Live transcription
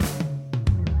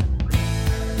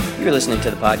You're listening to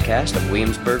the podcast of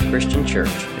Williamsburg Christian Church,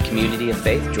 a community of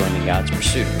faith joining God's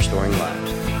pursuit of restoring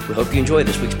lives. We hope you enjoy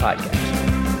this week's podcast.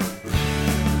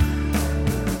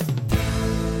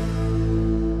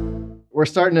 We're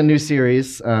starting a new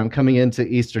series coming into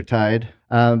Eastertide,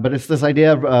 but it's this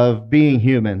idea of being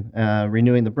human,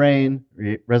 renewing the brain,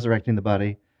 resurrecting the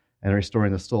body, and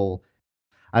restoring the soul.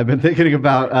 I've been thinking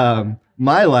about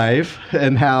my life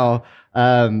and how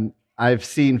I've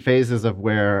seen phases of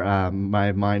where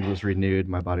my mind was renewed,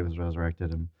 my body was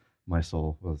resurrected, and my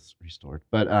soul was restored.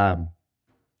 But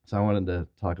so I wanted to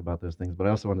talk about those things, but I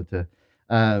also wanted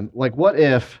to, what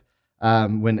if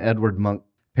when Edward Munch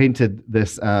painted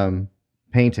this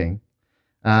painting,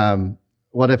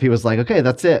 what if he was like, okay,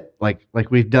 that's it, like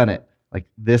we've done it, like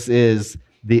this is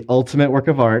the ultimate work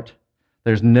of art.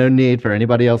 There's no need for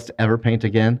anybody else to ever paint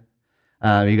again.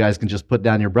 You guys can just put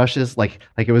down your brushes, like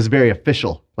it was very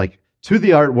official, like to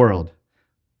the art world.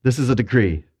 This is a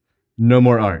decree. No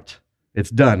more art.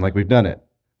 It's done. Like we've done it.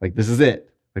 Like this is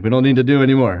it. Like we don't need to do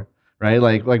anymore, right?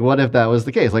 Like what if that was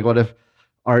the case? Like what if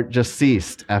art just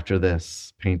ceased after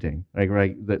this painting?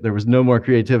 Right? There was no more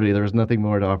creativity. There was nothing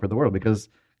more to offer the world because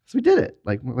we did it.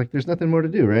 Like there's nothing more to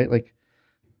do, right? Like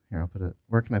here, I'll put it.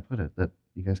 Where can I put it that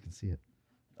you guys can see it?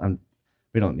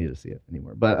 We don't need to see it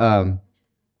anymore. But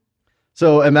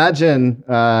so imagine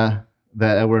that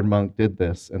Edward Munch did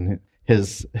this, and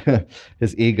his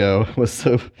ego was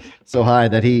so high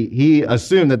that he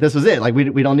assumed that this was it. Like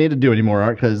we don't need to do any more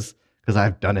art because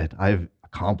I've done it. I've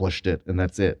accomplished it, and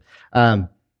that's it.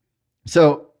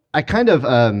 So I kind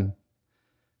of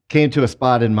came to a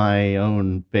spot in my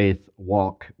own faith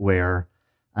walk where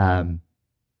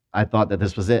I thought that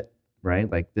this was it. Right?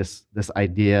 Like this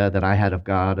idea that I had of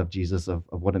God, of Jesus, of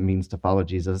what it means to follow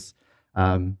Jesus,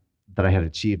 that I had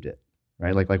achieved it.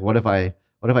 Right? Like what if I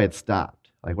had stopped?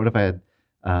 Like what if I had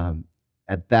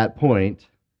at that point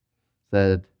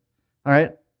said, all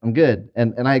right, I'm good.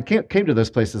 And I came to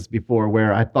those places before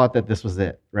where I thought that this was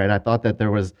it. Right? I thought that there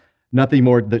was nothing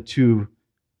more to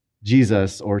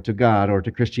Jesus or to God or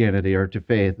to Christianity or to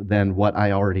faith than what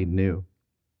I already knew.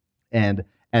 And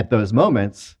at those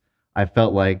moments, I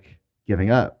felt like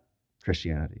giving up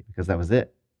Christianity because that was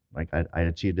it. Like I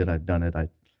achieved it. I've done it. It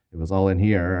was all in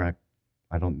here.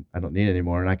 I don't need it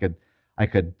anymore. And I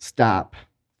could stop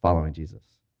following Jesus.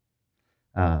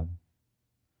 So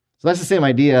that's the same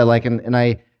idea. Like, and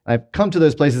I've come to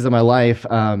those places in my life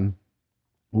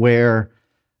where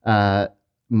I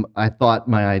thought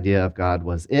my idea of God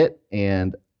was it,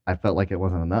 and I felt like it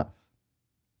wasn't enough.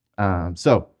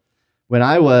 So when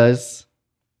I was,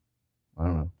 I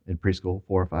don't know, in preschool,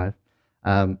 4 or 5,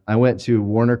 I went to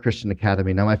Warner Christian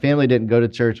Academy. Now, my family didn't go to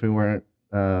church. We weren't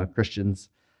Christians,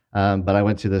 but I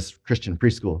went to this Christian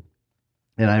preschool.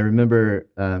 And I remember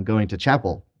going to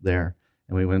chapel there,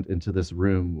 and we went into this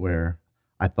room where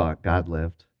I thought God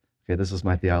lived. Okay, this was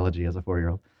my theology as a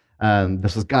 4-year-old.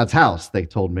 This was God's house, they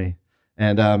told me.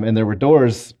 And there were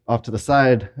doors off to the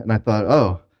side, and I thought,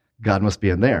 oh, God must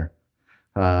be in there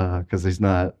because he's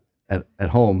not at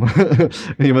home.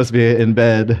 He must be in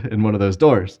bed in one of those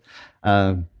doors.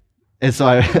 And so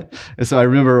I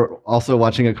remember also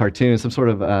watching a cartoon, some sort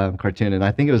of cartoon, and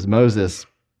I think it was Moses.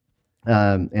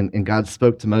 And God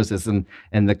spoke to Moses, and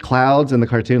the clouds in the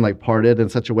cartoon like parted in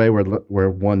such a way where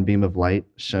one beam of light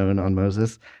shone on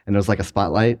Moses, and it was like a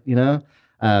spotlight, you know.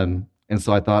 And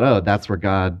so I thought, oh, that's where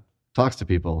God talks to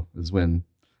people, is when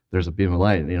there's a beam of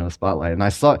light, you know, a spotlight.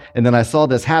 And then I saw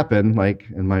this happen, like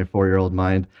in my 4-year-old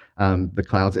mind, the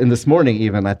clouds. And this morning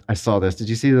even, I saw this. Did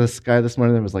you see the sky this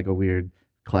morning? There was like a weird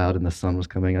cloud, and the sun was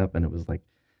coming up, and it was like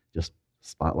just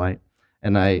spotlight.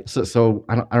 And I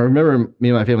remember me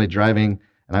and my family driving,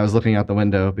 and I was looking out the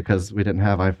window because we didn't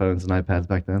have iPhones and iPads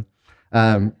back then.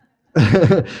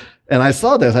 And I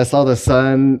saw this. I saw the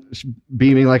sun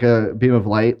beaming like a beam of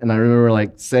light, and I remember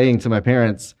like saying to my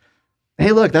parents,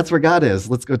 "Hey, look, that's where God is.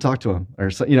 Let's go talk to him,"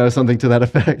 or something to that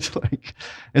effect.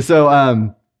 And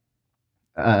so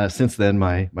since then,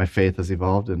 my faith has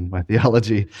evolved, and my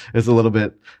theology is a little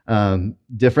bit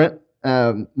different.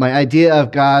 My idea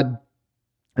of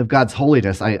God's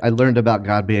holiness, I learned about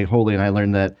God being holy, and I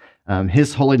learned that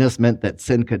his holiness meant that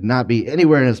sin could not be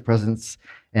anywhere in his presence,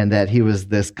 and that he was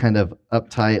this kind of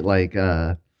uptight, like,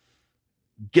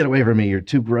 get away from me, you're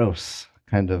too gross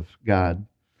kind of God.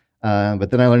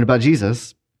 But then I learned about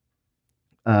Jesus,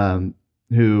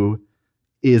 who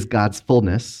is God's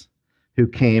fullness, who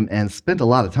came and spent a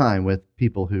lot of time with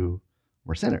people who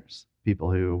were sinners, people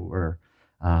who were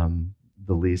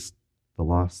the least, the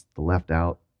lost, the left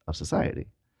out of society.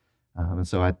 And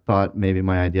so I thought maybe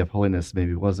my idea of holiness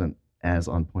maybe wasn't as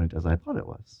on point as I thought it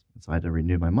was. And so I had to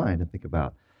renew my mind and think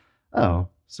about, oh,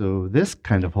 so this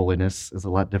kind of holiness is a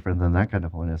lot different than that kind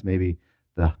of holiness. Maybe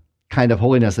the kind of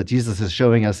holiness that Jesus is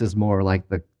showing us is more like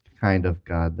the kind of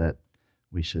God that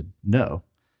we should know,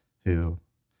 who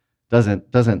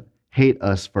doesn't hate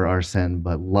us for our sin,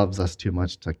 but loves us too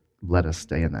much to let us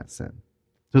stay in that sin.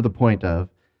 To the point of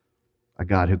a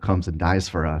God who comes and dies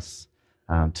for us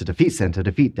to defeat sin, to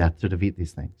defeat death, to defeat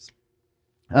these things.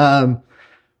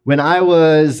 When I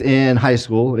was in high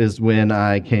school is when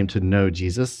I came to know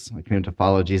Jesus. I came to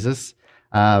follow Jesus.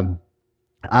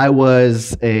 I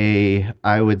was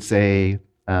I would say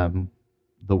the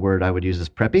word I would use is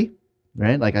preppy,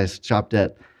 right? Like I shopped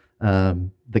at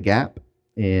the Gap,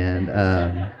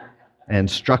 and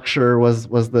structure was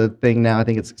the thing now. I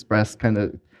think it's Express kind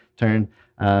of turned.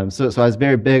 So I was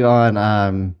very big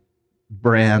on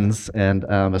brands and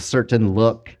a certain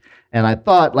look. And I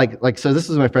thought, so this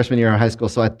was my freshman year of high school,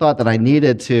 so I thought that I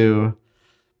needed to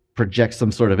project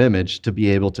some sort of image to be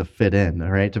able to fit in,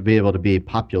 right? To be able to be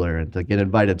popular and to get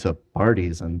invited to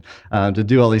parties and to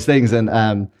do all these things. And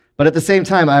but at the same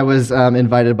time, I was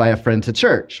invited by a friend to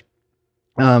church,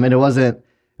 and it wasn't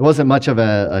much of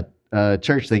a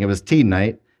church thing. It was teen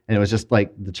night, and it was just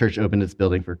like the church opened its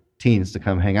building for teens to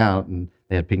come hang out, and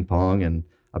they had ping pong and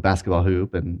a basketball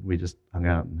hoop, and we just hung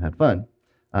out and had fun.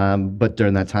 But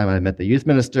during that time, I met the youth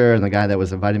minister, and the guy that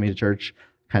was inviting me to church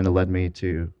kind of led me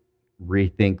to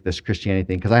rethink this Christianity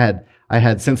thing, because I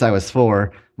had since I was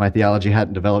 4, my theology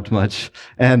hadn't developed much,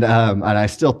 and I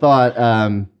still thought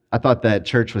I thought that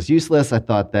church was useless. I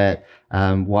thought that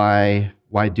why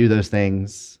do those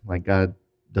things? Like God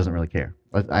doesn't really care.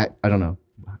 I don't know.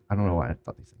 I don't know why I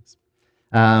thought these things.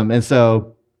 And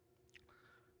so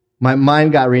my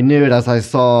mind got renewed as I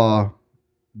saw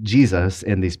Jesus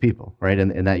in these people, right?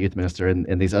 In that youth minister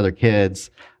and these other kids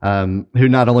who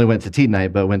not only went to teen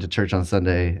night, but went to church on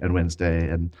Sunday and Wednesday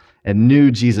and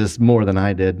knew Jesus more than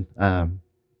I did, had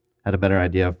a better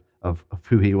idea of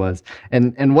who he was.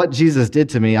 And what Jesus did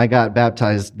to me, I got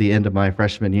baptized the end of my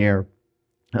freshman year.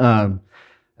 And,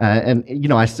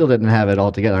 I still didn't have it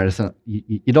all together.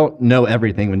 You don't know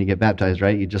everything when you get baptized,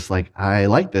 right? You just I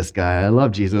like this guy. I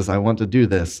love Jesus. I want to do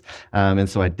this. And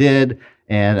so I did.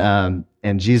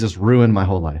 And Jesus ruined my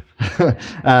whole life.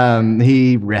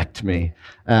 He wrecked me.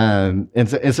 And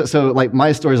so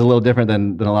my story is a little different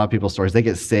than a lot of people's stories. They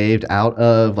get saved out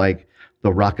of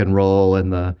the rock and roll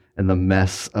and the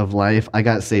mess of life. I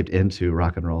got saved into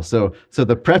rock and roll. So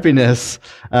the preppiness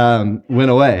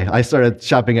went away. I started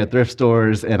shopping at thrift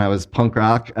stores, and I was punk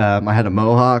rock. I had a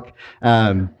mohawk.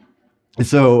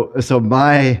 So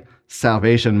my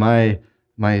salvation,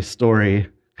 my story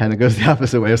kind of goes the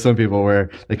opposite way of some people, where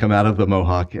they come out of the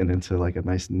mohawk and into a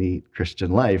nice, neat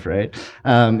Christian life, right?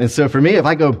 And so for me, if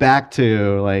I go back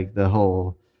to the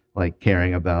whole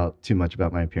caring about too much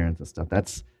about my appearance and stuff,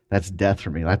 that's death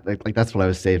for me. That's what I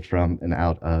was saved from and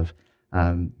out of,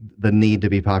 the need to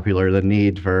be popular, the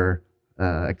need for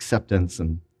acceptance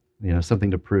and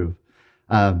something to prove.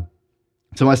 So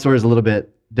my story is a little bit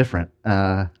different,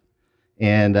 and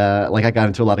I got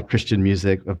into a lot of Christian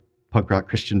music, of punk rock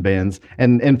Christian bands,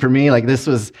 and for me, this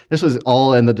was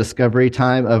all in the discovery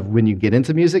time of when you get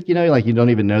into music. You don't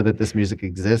even know that this music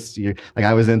exists.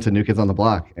 I was into New Kids on the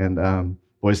Block and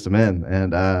Boyz II Men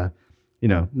and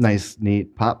nice,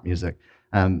 neat pop music.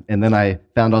 And then I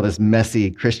found all this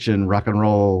messy Christian rock and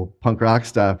roll punk rock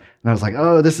stuff, and I was like,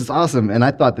 oh, this is awesome. And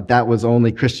I thought that was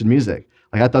only Christian music.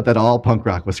 I thought that all punk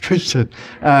rock was Christian.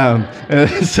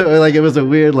 And so it was a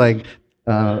weird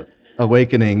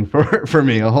awakening for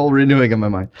me, a whole renewing of my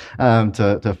mind,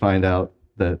 to find out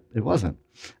that it wasn't.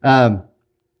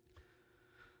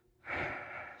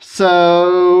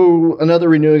 So another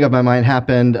renewing of my mind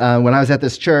happened when I was at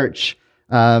this church.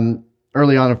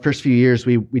 Early on, the first few years,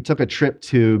 we took a trip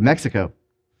to Mexico,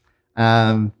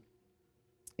 and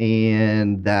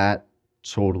that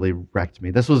totally wrecked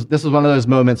me. This was one of those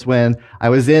moments when I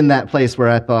was in that place where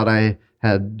I thought I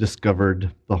had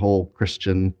discovered the whole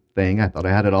Christian thing. I thought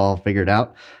I had it all figured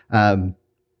out, and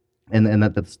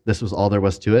that this was all there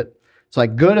was to it. So I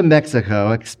go to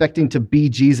Mexico expecting to be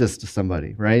Jesus to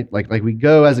somebody, right? Like we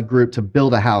go as a group to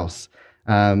build a house.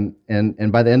 And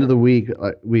by the end of the week,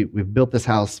 we've built this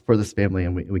house for this family,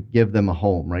 and we give them a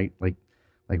home, right? Like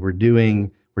we're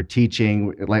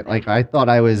teaching. Like I thought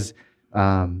I was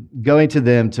going to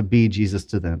them to be Jesus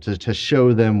to them, to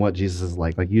show them what Jesus is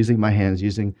like using my hands,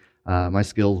 using my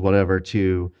skills, whatever,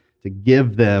 to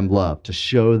give them love, to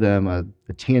show them a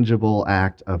tangible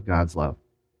act of God's love.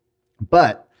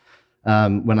 But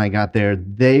when I got there,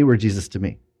 they were Jesus to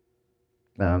me.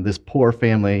 This poor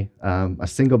family, a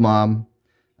single mom,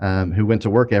 who went to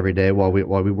work every day while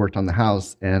we worked on the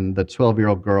house, and the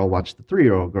 12-year-old girl watched the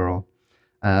 3-year-old girl.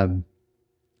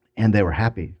 and they were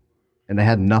happy, and they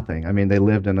had nothing. I mean, they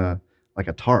lived in a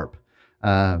tarp,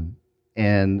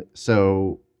 and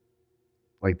so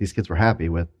like these kids were happy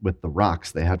with the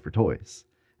rocks they had for toys.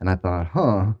 And I thought,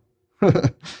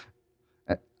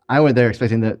 I went there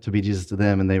expecting that to be Jesus to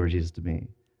them, and they were Jesus to me.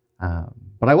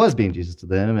 But I was being Jesus to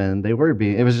them, and they were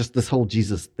being. It was just this whole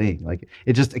Jesus thing. Like,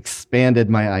 it just expanded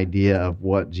my idea of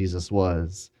what Jesus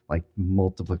was, like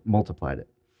multiplied it.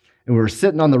 And we were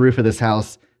sitting on the roof of this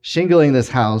house, shingling this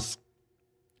house,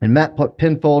 and Matt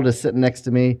Pinfold is sitting next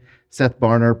to me, Seth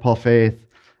Barner, Paul Faith,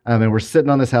 and we're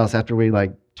sitting on this house after we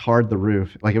like tarred the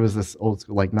roof. Like, it was this old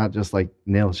school, like not just like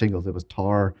nail shingles, it was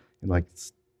tar and like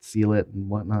seal it and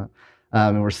whatnot.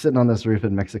 And we're sitting on this roof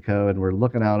in Mexico, and we're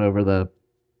looking out over the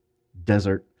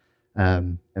desert.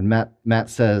 And Matt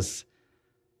says,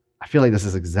 I feel like this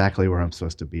is exactly where I'm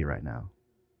supposed to be right now.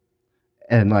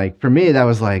 And like, for me, that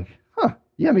was like,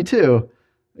 yeah, me too.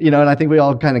 And I think we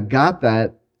all kind of got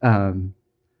that,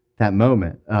 that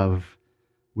moment of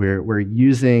we're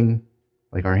using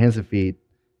like our hands and feet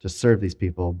to serve these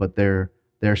people, but they're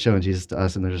showing Jesus to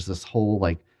us, and there's this whole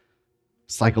like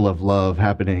cycle of love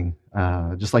happening,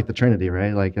 just like the Trinity,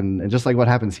 right? Like, and just like what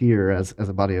happens here as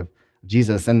a body of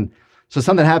Jesus. And so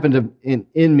something happened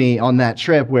in me on that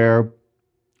trip where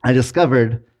I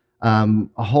discovered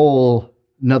a whole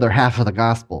another half of the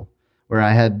gospel, where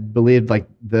I had believed like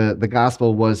the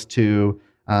gospel was to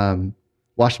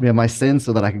wash me of my sins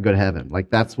so that I could go to heaven. Like,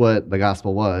 that's what the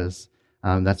gospel was.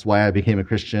 That's why I became a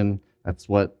Christian. That's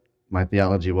what my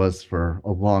theology was for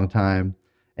a long time.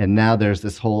 And now there's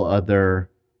this whole other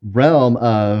realm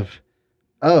of,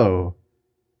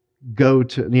 go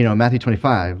to, Matthew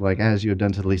 25, like, as you have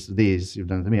done to the least of these, you've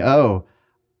done it to me.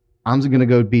 I'm going to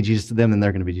go be Jesus to them, and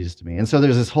they're going to be Jesus to me. And so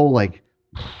there's this whole like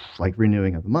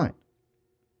renewing of the mind.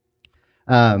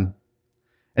 And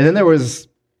then there was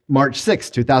March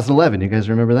 6th, 2011. You guys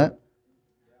remember that?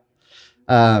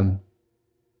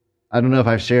 I don't know if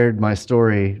I've shared my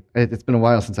story. It's been a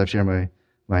while since I've shared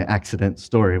my accident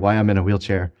story, why I'm in a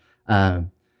wheelchair.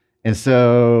 And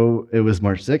so it was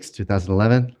March 6th,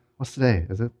 2011. What's today?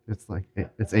 Is it?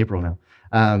 It's April now.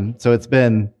 So it's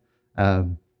been,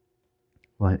 8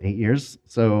 years?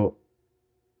 So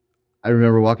I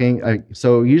remember walking.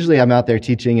 So usually I'm out there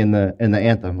teaching in the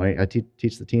anthem, right? I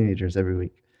teach the teenagers every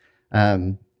week.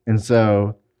 And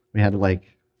so we had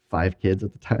like 5 kids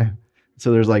at the time.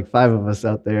 So there's like 5 of us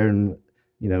out there, and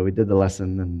we did the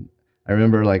lesson. And I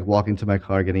remember like walking to my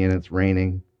car, getting in, it's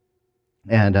raining,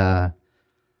 and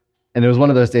it was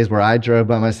one of those days where I drove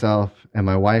by myself and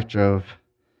my wife drove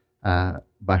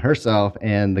by herself,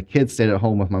 and the kids stayed at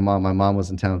home with my mom. My mom was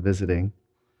in town visiting,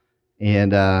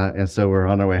 and so we're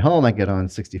on our way home. I get on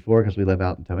 64 because we live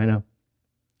out in Tahoe,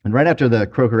 and right after the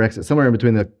Croker exit, somewhere in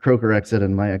between the Croker exit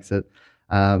and my exit,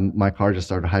 my car just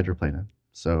started hydroplaning.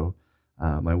 So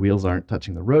my wheels aren't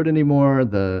touching the road anymore.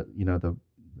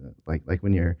 Like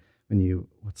when you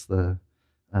what's the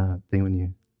thing when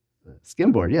you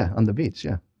skimboard? Yeah, on the beach.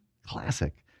 Yeah,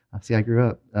 classic. See, I grew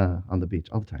up on the beach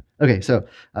all the time. Okay, so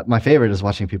my favorite is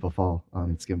watching people fall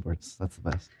on skimboards. That's the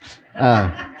best.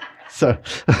 So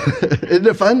isn't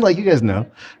it fun? Like, you guys know.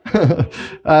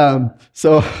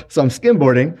 So I'm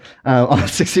skimboarding on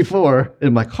 64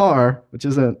 in my car, which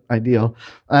isn't ideal.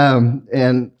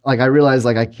 And like, I realize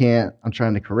like I can't. I'm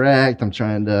trying to correct. I'm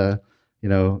trying to,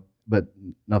 but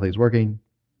nothing's working.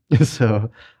 So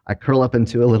I curl up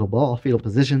into a little ball, fetal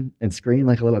position, and scream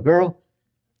like a little girl.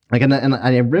 Like, and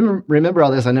I remember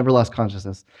all this. I never lost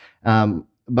consciousness.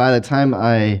 By the time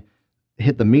I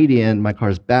hit the median, my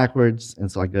car's backwards,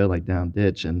 and so I go like down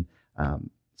ditch, and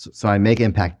so I make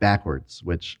impact backwards,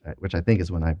 which I think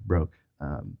is when I broke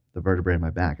the vertebrae in my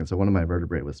back, and so one of my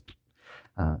vertebrae was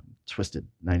twisted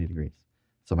 90 degrees.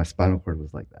 So my spinal cord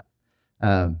was like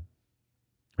that.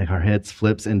 My car hits,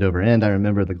 flips end over end. I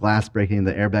remember the glass breaking,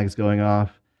 the airbags going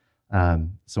off.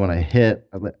 So when I hit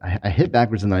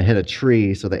backwards, and then I hit a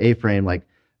tree, so the A-frame like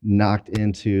knocked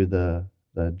into the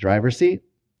driver's seat.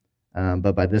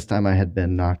 But by this time I had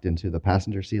been knocked into the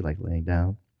passenger seat, like laying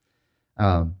down.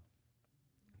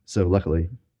 So luckily,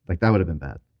 like, that would have been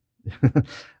bad.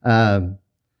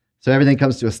 So everything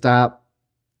comes to a stop,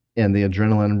 and the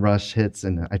adrenaline rush hits,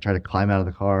 and I try to climb out of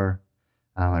the car.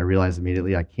 I realize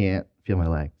immediately I can't feel my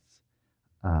legs.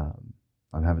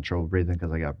 I'm having trouble breathing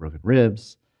because I got broken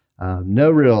ribs. No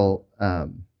real,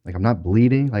 like, I'm not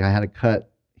bleeding. Like, I had a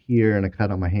cut here and a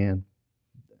cut on my hand.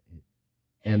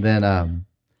 And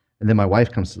then my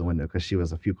wife comes to the window because she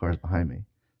was a few cars behind me.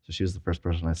 So she was the first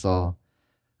person I saw.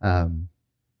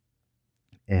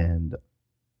 And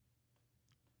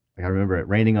like, I remember it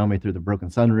raining on me through the broken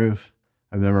sunroof.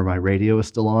 I remember my radio was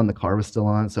still on, the car was still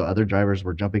on, so other drivers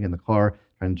were jumping in the car,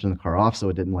 trying to turn the car off so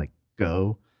it didn't like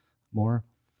go more.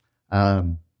 I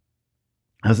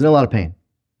was in a lot of pain,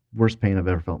 worst pain I've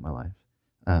ever felt in my life.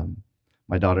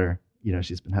 My daughter,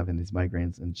 she's been having these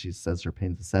migraines, and she says her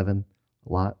pain's a 7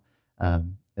 a lot.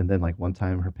 And then like one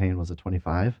time her pain was a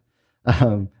 25.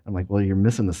 I'm like, well, you're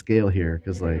missing the scale here,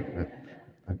 because like,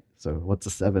 so what's a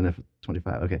 7 if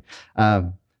 25? Okay.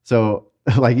 So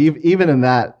like even in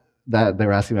that they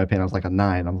were asking my pain, I was like a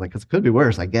 9. I'm like, 'cause it could be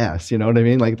worse, I guess. You know what I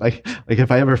mean? Like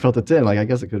if I ever felt a 10, like I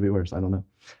guess it could be worse. I don't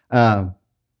know.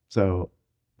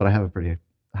 But I have a pretty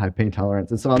high pain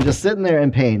tolerance, and so I'm just sitting there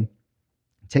in pain.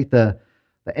 Take the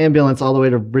ambulance all the way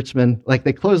to Richmond. Like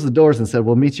they closed the doors and said,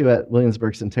 "We'll meet you at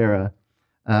Williamsburg Centera."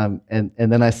 And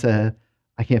then I said,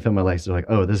 "I can't feel my legs." They're like,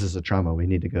 "Oh, this is a trauma. We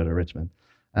need to go to Richmond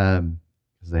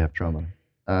because they have trauma."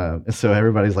 And so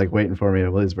everybody's like waiting for me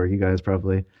at Williamsburg. You guys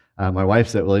probably. My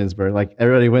wife's at Williamsburg. Like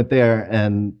everybody went there,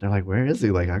 and they're like, "Where is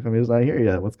he? Like, how come he's not here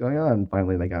yet? What's going on?" And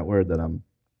finally, they got word that I'm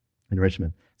in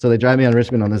Richmond. So they drive me on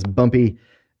Richmond on this bumpy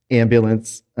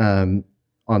ambulance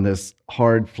on this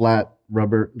hard, flat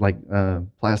rubber, like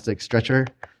plastic stretcher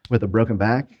with a broken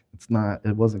back.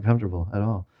 It wasn't comfortable at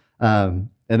all.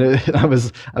 I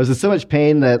was in so much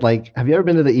pain that, like, have you ever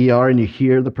been to the ER and you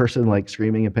hear the person like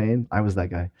screaming in pain? I was that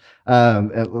guy.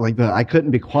 I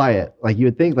couldn't be quiet. Like you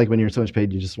would think, like when you're in so much pain,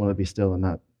 you just want to be still and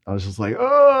not. I was just like,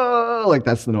 oh, like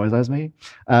that's the noise I was making.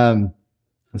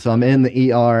 And so I'm in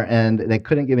the ER, and they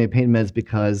couldn't give me pain meds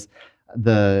because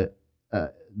the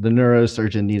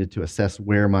neurosurgeon needed to assess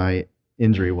where my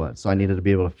injury was. So I needed to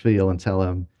be able to feel and tell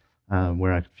him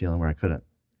where I could feel and where I couldn't.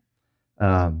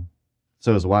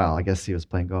 So it was a while. I guess he was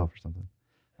playing golf or something.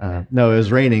 No, it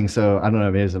was raining, so I don't know.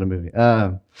 Maybe it was in a movie.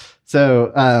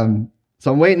 So I'm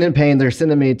waiting in pain. They're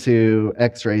sending me to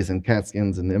X-rays and CAT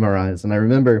scans and MRIs. And I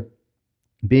remember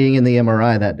being in the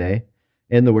MRI that day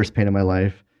in the worst pain of my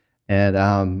life, and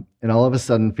all of a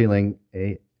sudden feeling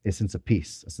a sense of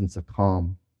peace, a sense of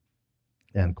calm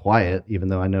and quiet, even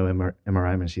though I know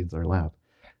MRI machines are loud.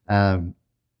 And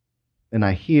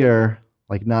I hear,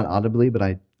 like not audibly, but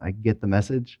I get the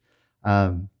message.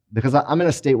 Because I'm in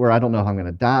a state where I don't know if I'm going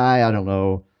to die. I don't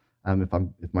know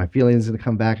if my feelings are going to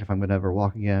come back, if I'm going to ever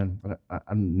walk again. I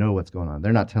don't know what's going on.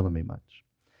 They're not telling me much.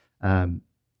 And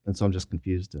so I'm just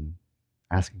confused and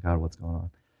asking God what's going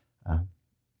on.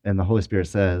 And the Holy Spirit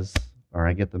says, or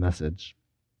I get the message,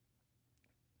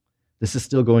 this is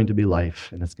still going to be life,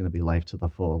 and it's going to be life to the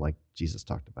full, like Jesus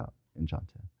talked about in John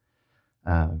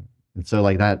 10. And so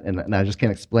like that, and I just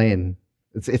can't explain.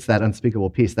 It's that unspeakable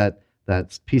peace,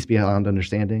 that's peace beyond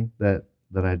understanding that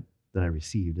I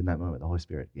received in that moment. The Holy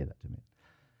Spirit gave that to me,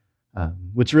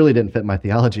 which really didn't fit my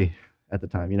theology at the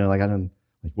time. Like I didn't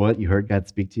like what you heard God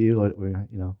speak to you. What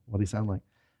did he sound like?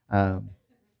 But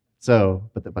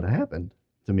it happened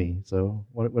to me. So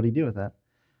what do you do with that?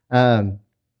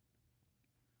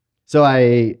 So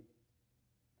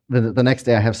the next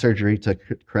day I have surgery to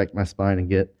correct my spine and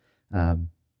get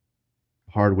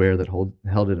hardware that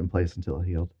held it in place until it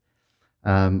healed.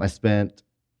 I spent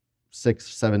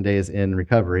 6-7 days in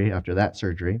recovery after that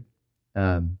surgery,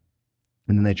 and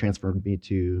then they transferred me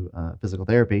to physical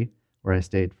therapy, where I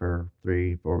stayed for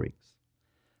 3-4 weeks.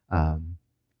 That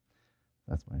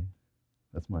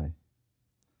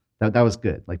was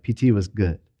good. Like PT was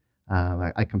good.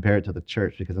 I compare it to the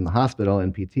church, because in the hospital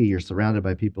and PT, you're surrounded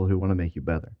by people who want to make you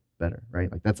better,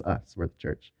 right? Like that's us. We're the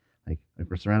church. Like if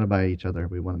we're surrounded by each other,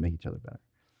 we want to make each other better.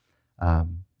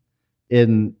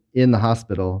 In the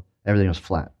hospital, everything was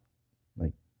flat.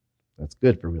 Like that's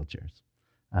good for wheelchairs.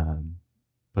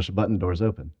 Push a button, doors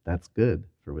open. That's good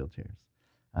for wheelchairs.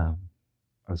 I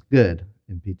was good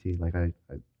in PT. Like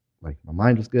like my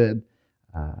mind was good.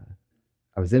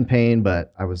 I was in pain,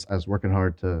 but I was working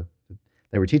hard to.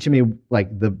 They were teaching me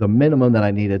like the minimum that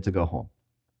I needed to go home.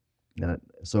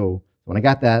 So when I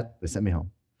got that, they sent me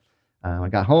home. I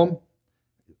got home.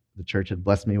 The church had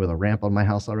blessed me with a ramp on my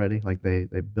house already. Like they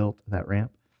built that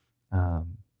ramp.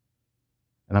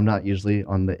 And I'm not usually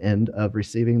on the end of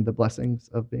receiving the blessings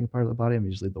of being part of the body. I'm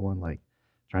usually the one like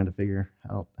trying to figure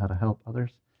out how to help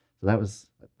others. So that was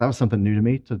something new to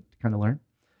me to kind of learn.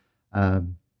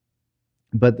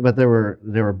 But there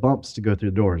were bumps to go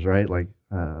through the doors, right? Like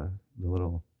the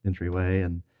little entryway,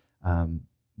 and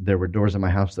there were doors in my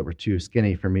house that were too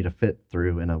skinny for me to fit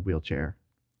through in a wheelchair.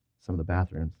 Some of the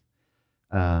bathrooms.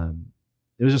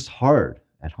 It was just hard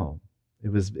at home. It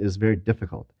was very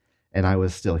difficult, and I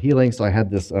was still healing. So I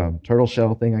had this turtle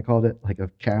shell thing, I called it, like a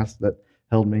cast that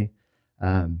held me,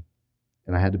 and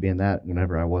I had to be in that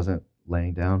whenever I wasn't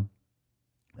laying down.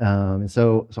 And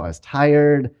so I was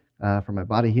tired. for my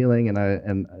body healing, and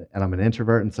I'm an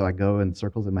introvert, and so I go in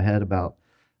circles in my head about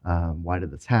why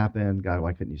did this happen? God,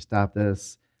 why couldn't you stop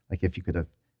this? Like if you could have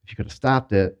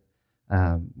stopped it,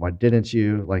 why didn't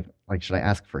you? Like should I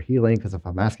ask for healing? Because if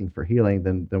I'm asking for healing,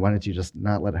 then why didn't you just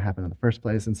not let it happen in the first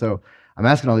place? And so I'm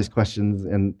asking all these questions,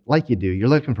 and like you do, you're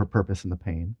looking for purpose in the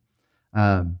pain.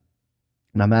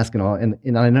 And I'm asking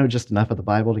and I know just enough of the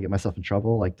Bible to get myself in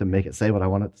trouble, like to make it say what I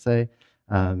want it to say.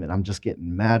 And I'm just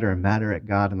getting madder and madder at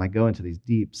God, and I go into these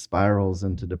deep spirals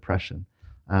into depression,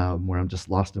 where I'm just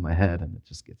lost in my head, and it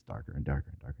just gets darker and darker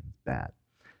and darker, and it's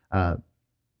bad.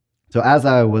 So as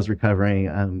I was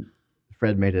recovering,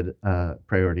 Fred made it a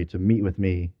priority to meet with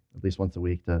me at least once a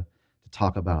week to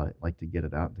talk about it, like to get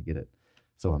it out, to get it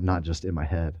so I'm not just in my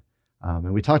head.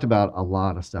 And we talked about a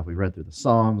lot of stuff. We read through the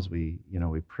Psalms. We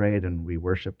prayed and we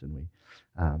worshiped, and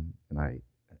I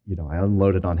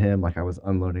unloaded on him like I was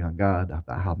unloading on God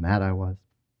about how mad I was.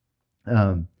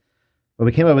 But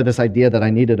we came up with this idea that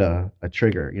I needed a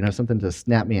trigger, something to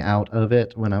snap me out of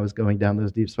it when I was going down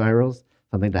those deep spirals,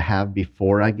 something to have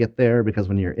before I get there, because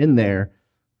when you're in there,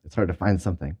 it's hard to find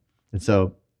something. And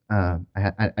so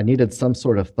I needed some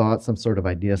sort of thought, some sort of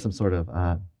idea, some sort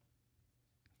of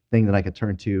thing that I could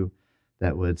turn to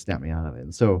that would snap me out of it.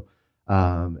 And so,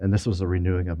 and this was a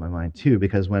renewing of my mind too,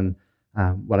 because when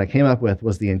what I came up with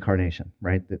was the incarnation,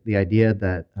 right? The idea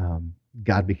that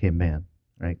God became man,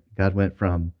 right? God went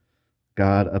from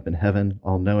God up in heaven,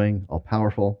 all-knowing,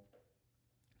 all-powerful,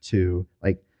 to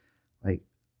like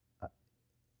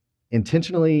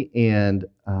intentionally and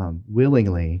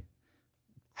willingly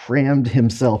crammed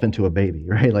himself into a baby,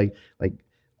 right? Like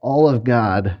all of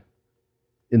God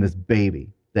in this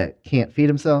baby that can't feed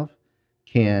himself,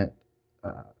 can't,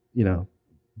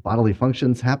 bodily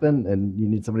functions happen, and you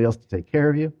need somebody else to take care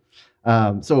of you.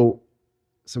 So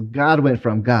God went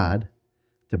from God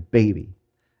to baby.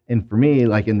 And for me,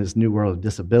 like in this new world of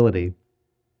disability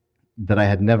that I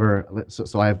had never,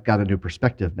 so I've got a new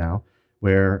perspective now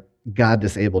where God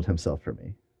disabled himself for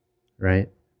me, right?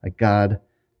 Like God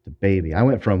to baby. I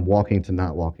went from walking to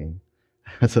not walking.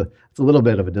 It's a little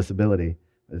bit of a disability,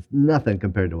 but it's nothing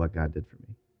compared to what God did for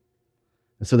me.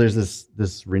 And so there's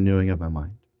this renewing of my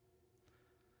mind.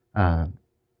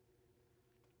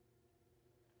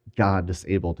 God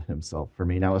disabled himself for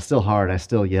me. Now, it was still hard. I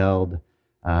still yelled,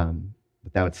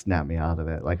 but that would snap me out of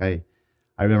it. Like I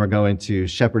remember going to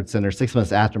Shepherd Center 6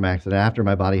 months after my accident, after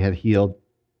my body had healed,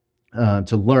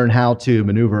 to learn how to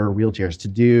maneuver wheelchairs,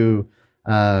 to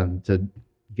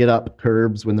get up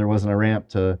curbs when there wasn't a ramp,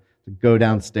 to go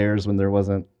downstairs when there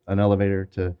wasn't an elevator,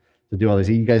 to do all these.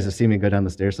 You guys have seen me go down the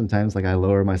stairs sometimes. Like I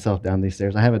lower myself down these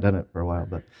stairs. I haven't done it for a while,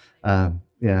 but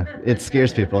yeah, it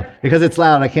scares people because it's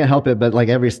loud. I can't help it, but like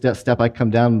every step I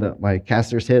come down, my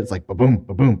casters hit. It's like ba-boom,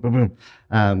 ba-boom, ba-boom.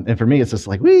 And for me, it's just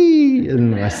like, whee,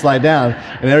 and I slide down,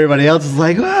 and everybody else is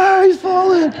like, he's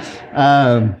falling.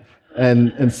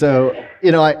 And so,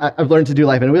 I've learned to do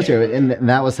life in a wheelchair, and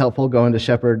that was helpful going to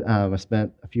Shepherd. I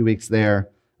spent a few weeks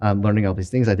there learning all these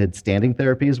things. I did standing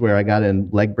therapies where I got in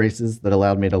leg braces that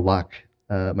allowed me to lock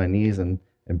my knees and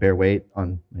bear weight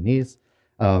on my knees,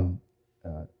 on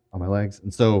my legs.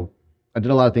 And so I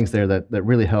did a lot of things there that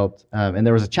really helped. And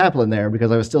there was a chaplain there because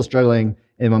I was still struggling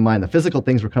in my mind. The physical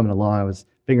things were coming along. I was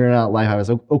figuring out life. I was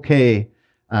okay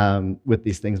with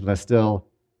these things, but I still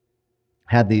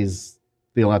had these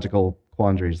theological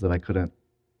quandaries that I couldn't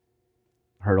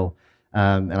hurdle.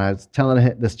 And I was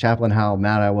telling this chaplain how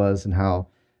mad I was and how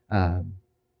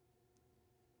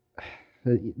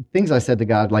things I said to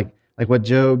God, like what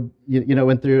Job,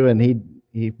 went through, and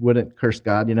he wouldn't curse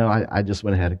God. I just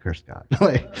went ahead and cursed God.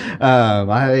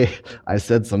 I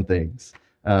said some things,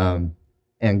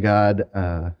 and God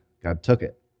took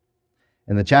it.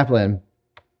 And the chaplain,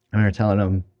 I remember telling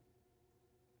him,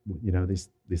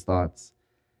 these thoughts,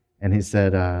 and he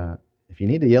said, if you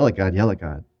need to yell at God, yell at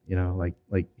God.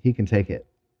 Like he can take it.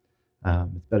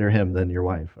 It's better him than your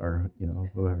wife or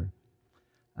whoever.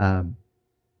 And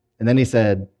then he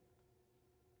said,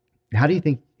 how do you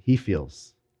think he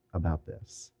feels about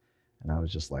this? And I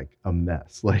was just like a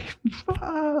mess, like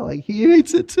he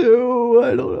hates it too.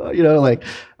 I don't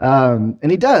know,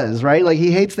 and he does, right? Like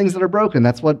he hates things that are broken.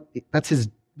 That's what he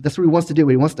wants to do.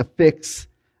 He wants to fix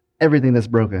everything that's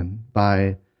broken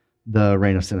by the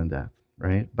reign of sin and death,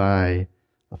 right? By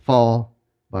the fall,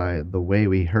 by the way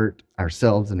we hurt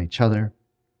ourselves and each other.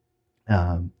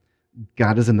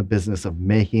 God is in the business of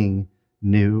making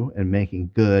new and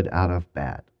making good out of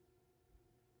bad.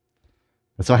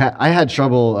 And so I had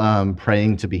trouble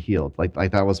praying to be healed. Like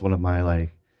that was one of my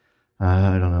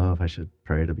I don't know if I should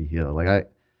pray to be healed. I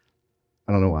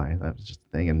don't know why. That was just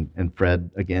a thing. And Fred,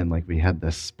 again, we had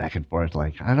this back and forth.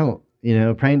 I don't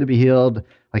praying to be healed.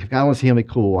 Like if God wants to heal me,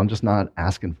 cool. I'm just not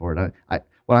asking for it.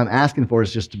 What I'm asking for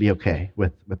is just to be okay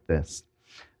with this.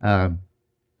 I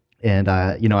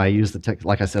use the text,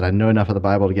 like I said, I know enough of the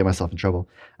Bible to get myself in trouble.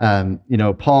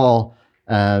 Paul,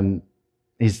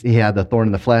 he had the thorn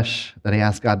in the flesh that he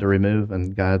asked God to remove,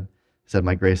 and God said,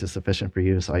 my grace is sufficient for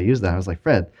you. So I used that. I was like,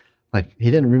 Fred, like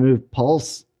he didn't remove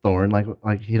Paul's thorn, like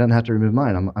he doesn't have to remove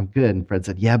mine. I'm good. And Fred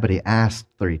said, yeah, but he asked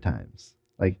 3 times.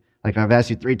 Like I've asked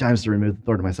you 3 times to remove the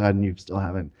thorn to my side, and you still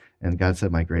haven't. And God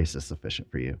said, my grace is sufficient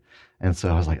for you. And so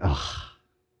I was like,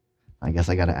 I guess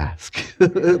I got to ask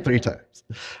 3 times.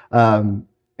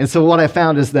 And so what I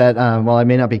found is that while I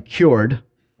may not be cured,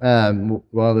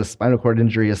 while the spinal cord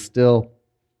injury is still,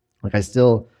 like I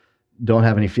still don't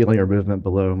have any feeling or movement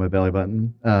below my belly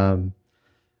button,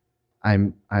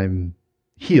 I'm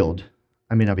healed.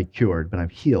 I may not be cured, but I'm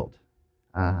healed.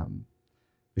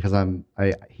 Because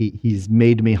he's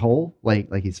made me whole,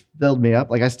 like he's filled me up.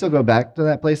 Like I still go back to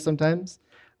that place sometimes,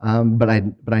 but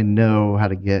I know how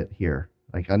to get here.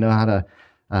 Like I know how to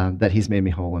that he's made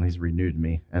me whole and he's renewed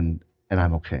me, and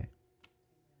I'm okay.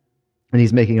 And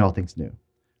he's making all things new,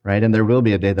 right? And there will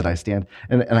be a day that I stand,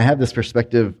 and I have this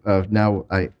perspective of now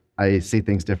I see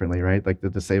things differently, right? Like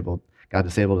God disabled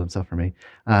himself for me.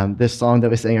 This song that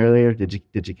we sang earlier, did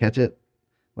you catch it?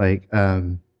 Like.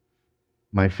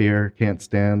 My fear can't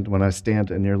stand when I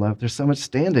stand in your love. There's so much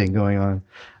standing going on.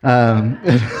 And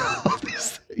all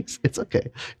these things. It's okay.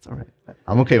 It's all right.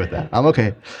 I'm okay with that. I'm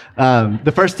okay.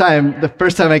 The first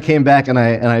time I came back and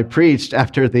I preached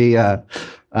after the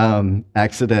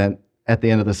accident at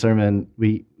the end of the sermon,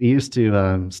 we used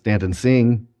to stand and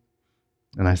sing.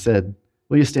 And I said,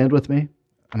 will you stand with me?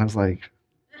 And I was like,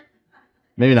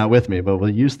 maybe not with me, but will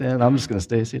you stand? I'm just going to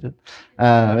stay seated.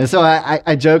 And so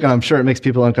I joke, and I'm sure it makes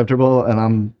people uncomfortable.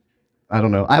 And I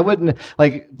don't know. I wouldn't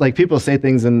like people say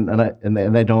things and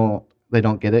they don't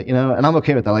get it, and I'm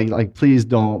okay with that. Like please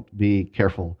don't be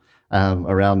careful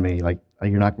around me. Like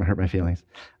you're not going to hurt my feelings.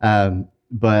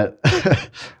 But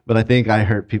I think I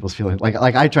hurt people's feelings.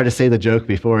 Like I try to say the joke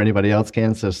before anybody else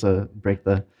can, so to break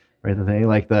the thing.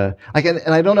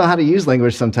 And I don't know how to use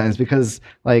language sometimes because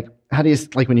how do you,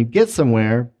 like when you get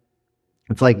somewhere,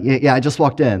 it's like, yeah, I just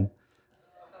walked in.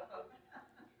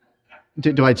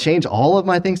 Do I change all of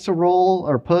my things to roll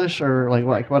or push or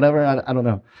like whatever? I don't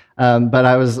know. But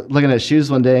I was looking at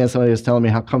shoes one day and somebody was telling me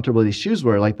how comfortable these shoes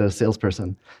were, like the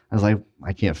salesperson. I was like,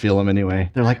 I can't feel them anyway.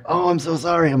 They're like, oh, I'm so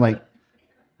sorry. I'm like,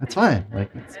 that's fine.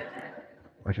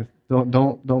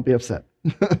 Don't be upset.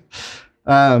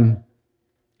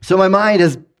 So my mind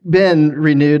has been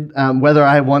renewed, whether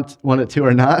I want it to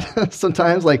or not.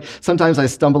 Sometimes I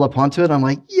stumble upon it. I'm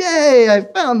like, yay, I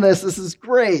found this. This is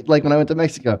great. Like when I went to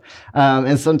Mexico.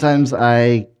 And sometimes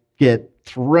I get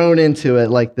thrown into it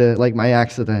like my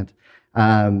accident.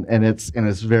 And it's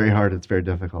very hard. It's very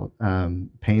difficult.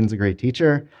 Pain's a great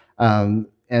teacher. And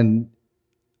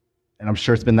I'm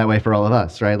sure it's been that way for all of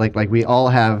us, right? Like we all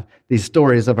have these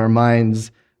stories of our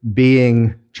minds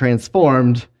being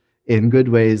transformed in good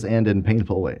ways and in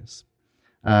painful ways.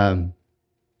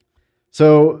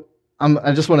 So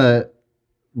I just want to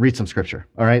read some scripture,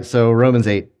 all right? So Romans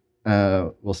 8,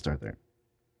 we'll start there.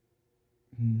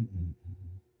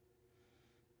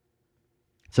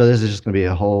 So this is just going to be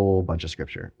a whole bunch of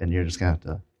scripture, and you're just going to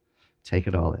have to take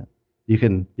it all in. You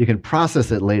can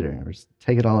process it later, or just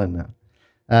take it all in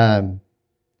now.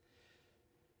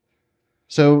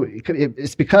 So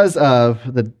it's because of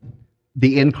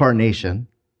the incarnation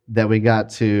that we got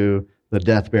to the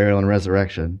death, burial, and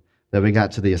resurrection, that we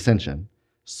got to the ascension,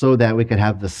 so that we could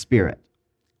have the Spirit.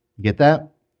 You get that?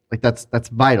 Like that's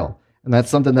vital. And that's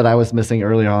something that I was missing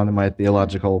early on in my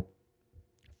theological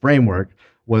framework,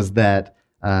 was that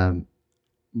my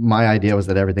idea was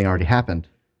that everything already happened,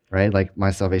 right? Like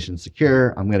my salvation's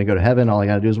secure. I'm going to go to heaven. All I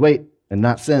got to do is wait and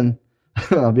not sin.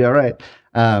 I'll be all right.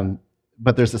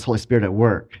 But there's this Holy Spirit at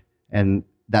work, and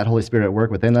that Holy Spirit at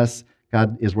work within us,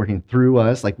 God is working through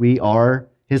us. Like we are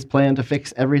his plan to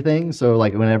fix everything. So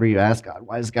like whenever you ask God,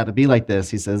 why does it got to be like this?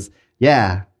 He says,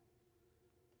 yeah,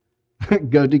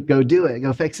 go do it.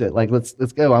 Go fix it. Like, let's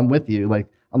go. I'm with you. Like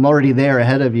I'm already there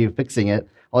ahead of you fixing it.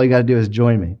 All you got to do is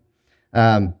join me.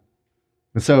 And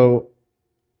so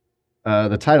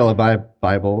the title of my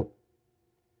Bible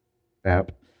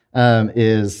app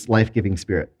is Life-Giving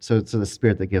Spirit. So it's the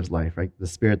Spirit that gives life, right? The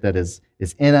Spirit that is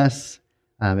in us.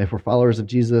 If we're followers of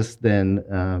Jesus,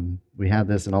 then we have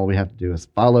this, and all we have to do is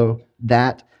follow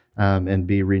that and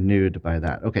be renewed by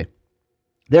that. Okay.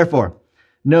 Therefore,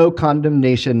 no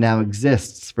condemnation now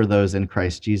exists for those in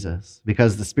Christ Jesus,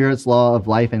 because the Spirit's law of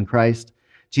life in Christ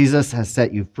Jesus has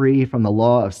set you free from the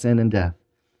law of sin and death.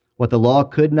 What the law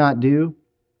could not do,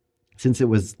 Since it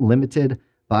was limited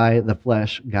by the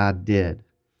flesh, God did.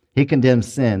 He condemned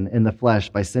sin in the flesh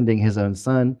by sending his own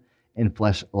Son in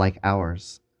flesh like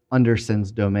ours, under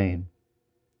sin's domain,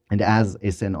 and as a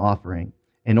sin offering,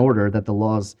 in order that the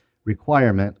law's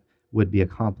requirement would be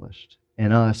accomplished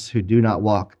in us who do not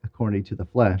walk according to the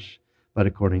flesh, but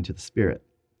according to the Spirit.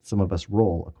 Some of us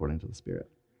roll according to the Spirit.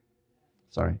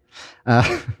 Sorry.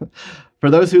 For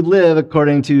those who live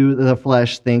according to the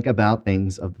flesh think about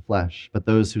things of the flesh, but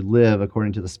those who live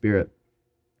according to the Spirit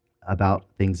about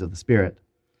things of the Spirit.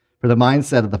 For the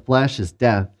mindset of the flesh is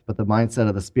death, but the mindset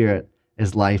of the Spirit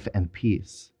is life and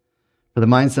peace. For the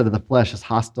mindset of the flesh is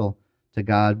hostile to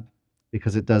God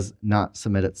because it does not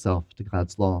submit itself to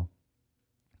God's law,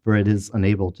 for it is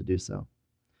unable to do so.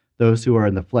 Those who are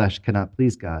in the flesh cannot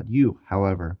please God. You,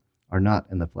 however, are not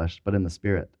in the flesh, but in the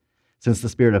Spirit, since the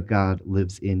Spirit of God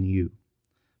lives in you.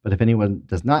 But if anyone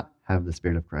does not have the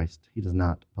Spirit of Christ, he does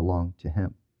not belong to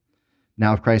him.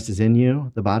 Now if Christ is in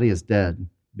you, the body is dead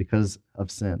because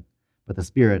of sin, but the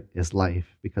Spirit is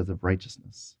life because of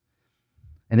righteousness.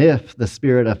 And if the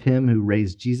Spirit of him who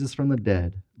raised Jesus from the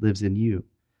dead lives in you,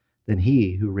 then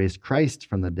he who raised Christ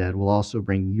from the dead will also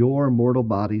bring your mortal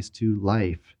bodies to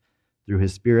life through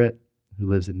his Spirit who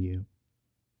lives in you.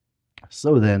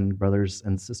 So then, brothers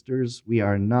and sisters, we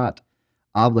are not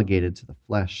obligated to the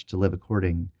flesh to live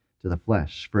according to the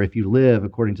flesh. For if you live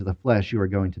according to the flesh, you are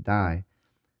going to die.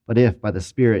 But if by the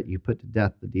Spirit you put to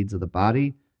death the deeds of the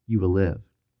body, you will live.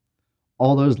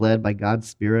 All those led by God's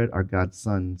Spirit are God's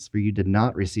sons, for you did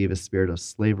not receive a spirit of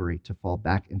slavery to fall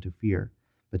back into fear,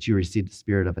 but you received the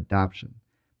Spirit of adoption,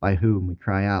 by whom we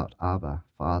cry out, Abba,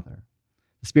 Father.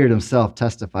 The Spirit himself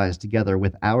testifies together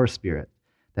with our spirit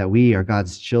that we are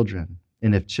God's children,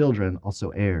 and if children, also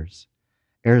heirs,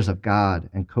 heirs of God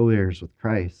and co-heirs with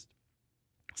Christ,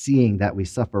 seeing that we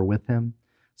suffer with him,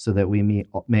 so that we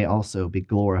may also be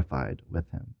glorified with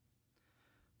him.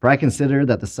 For I consider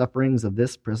that the sufferings of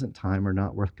this present time are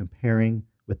not worth comparing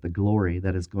with the glory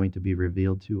that is going to be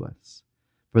revealed to us.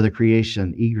 For the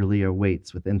creation eagerly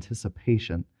awaits with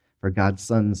anticipation for God's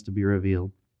sons to be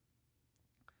revealed.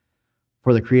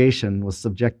 For the creation was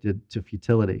subjected to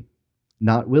futility,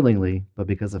 not willingly, but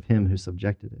because of him who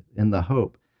subjected it, in the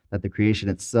hope that the creation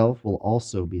itself will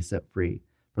also be set free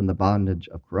from the bondage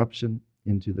of corruption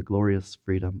into the glorious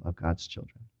freedom of God's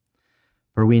children.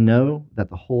 For we know that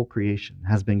the whole creation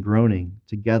has been groaning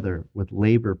together with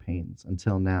labor pains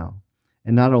until now.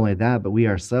 And not only that, but we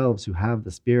ourselves who have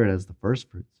the Spirit as the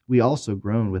firstfruits, we also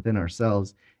groan within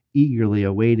ourselves, eagerly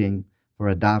awaiting for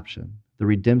adoption, the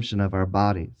redemption of our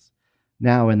bodies.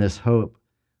 Now in this hope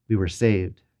we were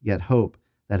saved, yet hope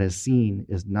that is seen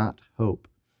is not hope,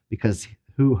 because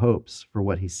who hopes for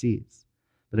what he sees?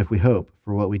 But if we hope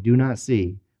for what we do not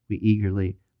see, we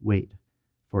eagerly wait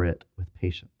for it with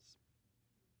patience.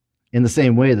 In the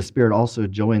same way, the Spirit also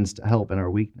joins to help in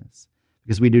our weakness,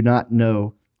 because we do not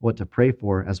know what to pray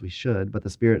for as we should, but the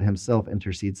Spirit himself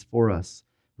intercedes for us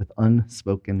with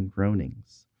unspoken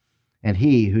groanings. And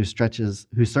he who searches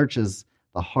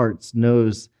the hearts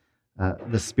knows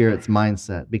the Spirit's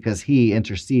mindset, because he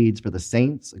intercedes for the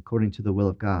saints according to the will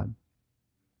of God.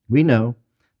 We know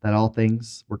that all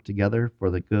things work together for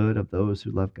the good of those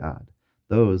who love God,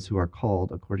 those who are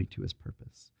called according to his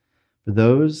purpose. For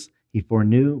those he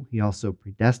foreknew, he also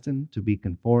predestined to be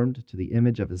conformed to the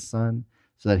image of his Son,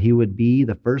 so that he would be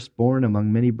the firstborn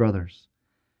among many brothers.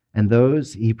 And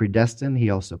those he predestined, he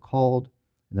also called.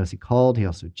 And those he called, he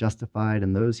also justified.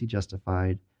 And those he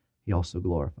justified, he also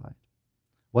glorified.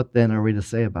 What then are we to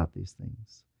say about these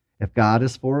things? If God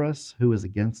is for us, who is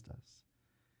against us?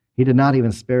 He did not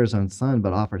even spare his own Son,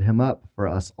 but offered him up for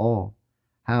us all.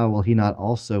 How will he not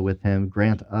also with him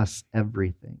grant us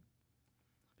everything?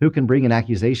 Who can bring an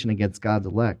accusation against God's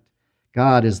elect?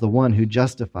 God is the one who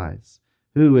justifies.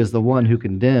 Who is the one who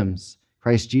condemns?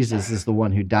 Christ Jesus is the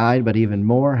one who died, but even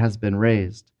more has been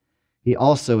raised. He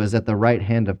also is at the right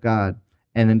hand of God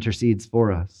and intercedes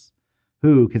for us.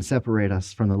 Who can separate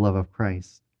us from the love of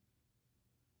Christ?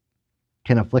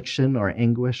 Can affliction or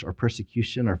anguish or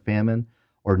persecution or famine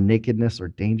or nakedness or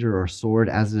danger or sword,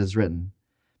 as it is written,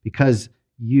 because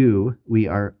we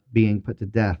are being put to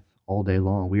death all day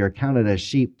long. We are counted as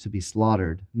sheep to be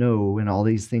slaughtered. No, in all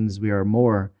these things we are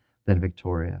more than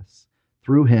victorious,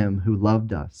 through him who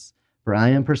loved us. For I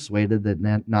am persuaded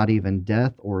that not even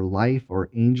death or life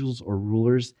or angels or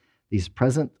rulers, things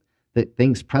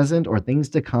present or things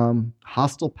to come,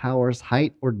 hostile powers,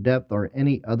 height or depth, or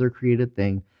any other created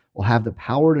thing, will have the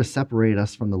power to separate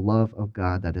us from the love of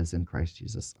God that is in Christ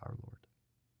Jesus our Lord.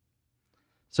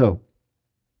 So,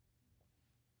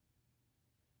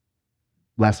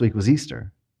 last week was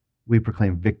Easter. We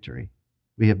proclaim victory.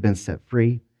 We have been set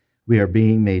free. We are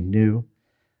being made new.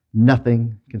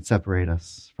 Nothing can separate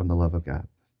us from the love of God.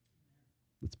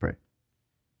 Let's pray.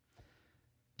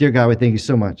 Dear God, we thank you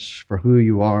so much for who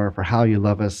you are, for how you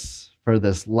love us, for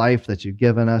this life that you've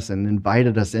given us and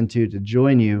invited us into to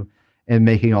join you in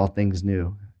making all things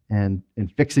new and in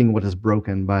fixing what is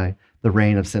broken by the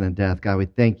reign of sin and death. God, we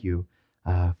thank you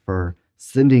for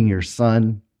sending your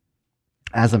Son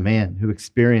as a man who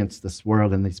experienced this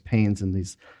world and these pains and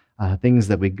these things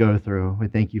that we go through. We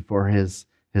thank you for his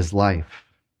life.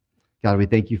 God, we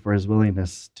thank you for his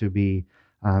willingness to be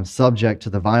subject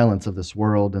to the violence of this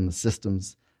world and the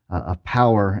systems of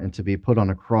power and to be put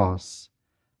on a cross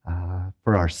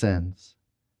for our sins,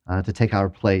 to take our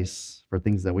place for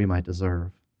things that we might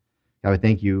deserve. God, we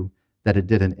thank you that it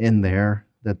didn't end there,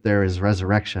 that there is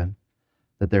resurrection,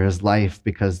 that there is life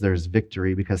because there's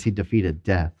victory, because he defeated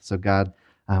death. So God,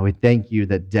 we thank you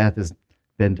that death has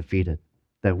been defeated,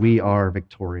 that we are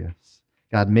victorious.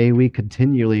 God, may we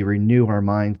continually renew our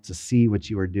minds to see what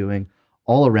you are doing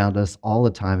all around us all the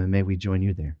time, and may we join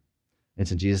you there.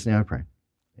 It's in Jesus' name I pray.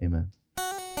 Amen.